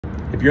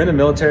If you're in the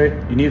military,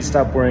 you need to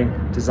stop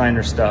wearing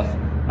designer stuff.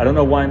 I don't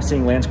know why I'm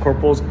seeing Lance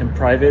Corporals and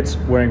privates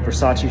wearing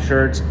Versace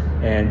shirts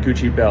and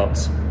Gucci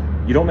belts.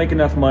 You don't make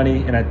enough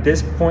money, and at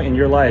this point in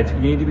your life, you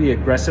need to be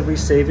aggressively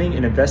saving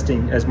and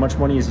investing as much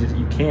money as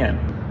you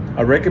can.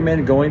 I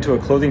recommend going to a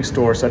clothing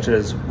store such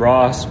as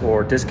Ross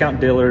or Discount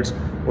Dillard's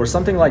or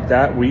something like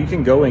that, where you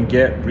can go and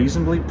get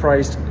reasonably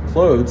priced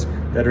clothes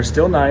that are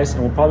still nice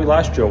and will probably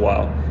last you a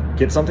while.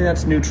 Get something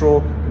that's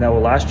neutral and that will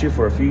last you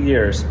for a few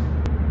years.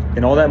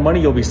 And all that money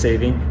you'll be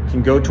saving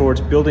can go towards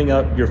building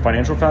up your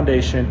financial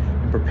foundation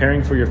and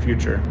preparing for your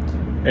future.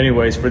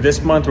 Anyways, for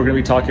this month, we're going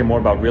to be talking more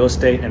about real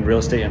estate and real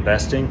estate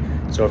investing.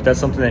 So if that's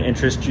something that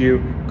interests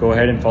you, go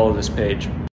ahead and follow this page.